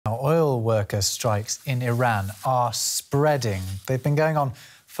oil worker strikes in Iran are spreading. They've been going on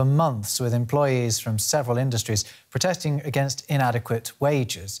for months, with employees from several industries protesting against inadequate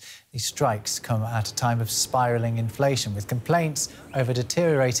wages. These strikes come at a time of spiralling inflation, with complaints over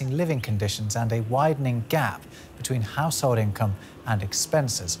deteriorating living conditions and a widening gap between household income and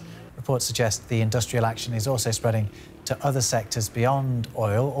expenses. Reports suggest the industrial action is also spreading to other sectors beyond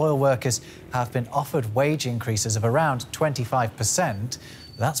oil. Oil workers have been offered wage increases of around 25%.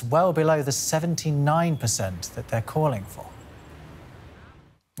 That's well below the 79% that they're calling for.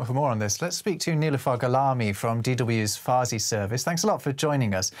 Well, for more on this, let's speak to Niloufar Ghalami from DW's Farsi service. Thanks a lot for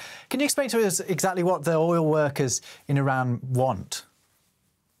joining us. Can you explain to us exactly what the oil workers in Iran want?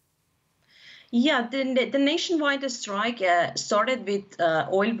 Yeah, the nationwide strike started with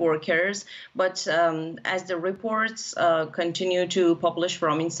oil workers, but as the reports continue to publish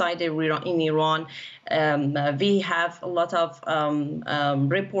from inside in Iran, we have a lot of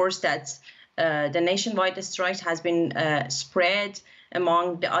reports that the nationwide strike has been spread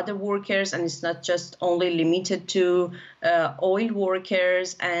among the other workers, and it's not just only limited to oil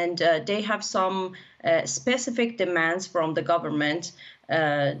workers, and they have some specific demands from the government.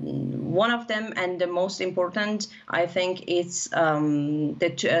 One of them, and the most important, I think, is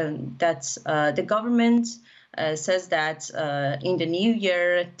that the government says that in the new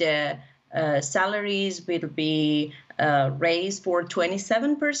year the salaries will be raised for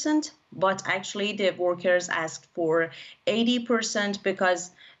 27%, but actually the workers asked for 80%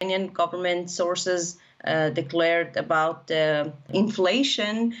 because Iranian government sources declared about the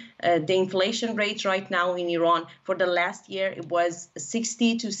inflation. The inflation rate right now in Iran for the last year, it was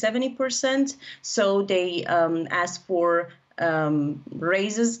 60 to 70%. So they asked for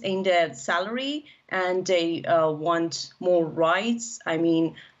raises in the salary, and they want more rights. I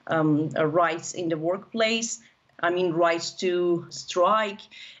mean, rights in the workplace. I mean, rights to strike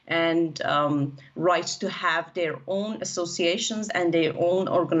and rights to have their own associations and their own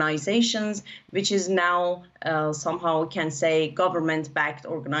organizations, which is now somehow can say government-backed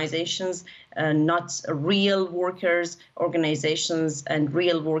organizations, not real workers' organizations and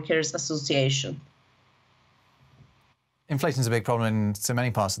real workers' association. Inflation is a big problem in so many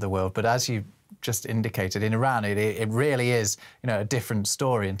parts of the world, but as you just indicated, in Iran, it really is, a different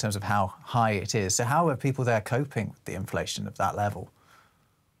story in terms of how high it is. So how are people there coping with the inflation of that level?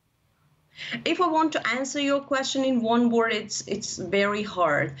 If I want to answer your question in one word, it's very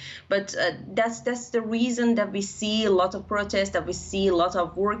hard. But that's the reason that we see a lot of protests, that we see a lot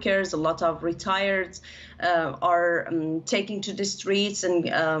of workers, a lot of retired are taking to the streets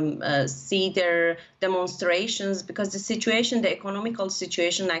and see their demonstrations, because the situation, the economical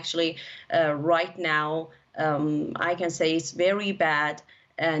situation actually right now, I can say it's very bad.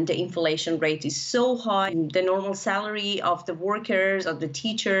 And the inflation rate is so high. The normal salary of the workers, of the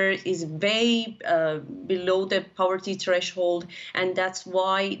teachers, is way below the poverty threshold. And that's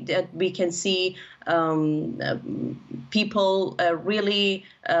why that we can see people really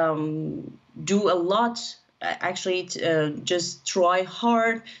do a lot, actually just try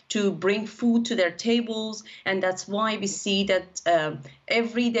hard to bring food to their tables. And that's why we see that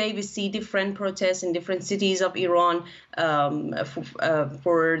every day we see different protests in different cities of Iran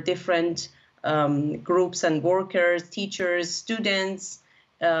for different groups and workers, teachers, students.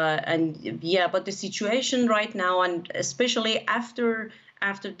 And yeah, but the situation right now, and especially after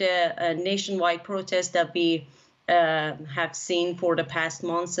the nationwide protest that we have seen for the past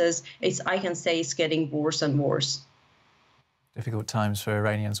months, I can say it's getting worse and worse. Difficult times for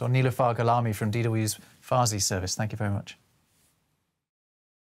Iranians. Well, Niloufar Ghalami from DW's Farsi service, thank you very much.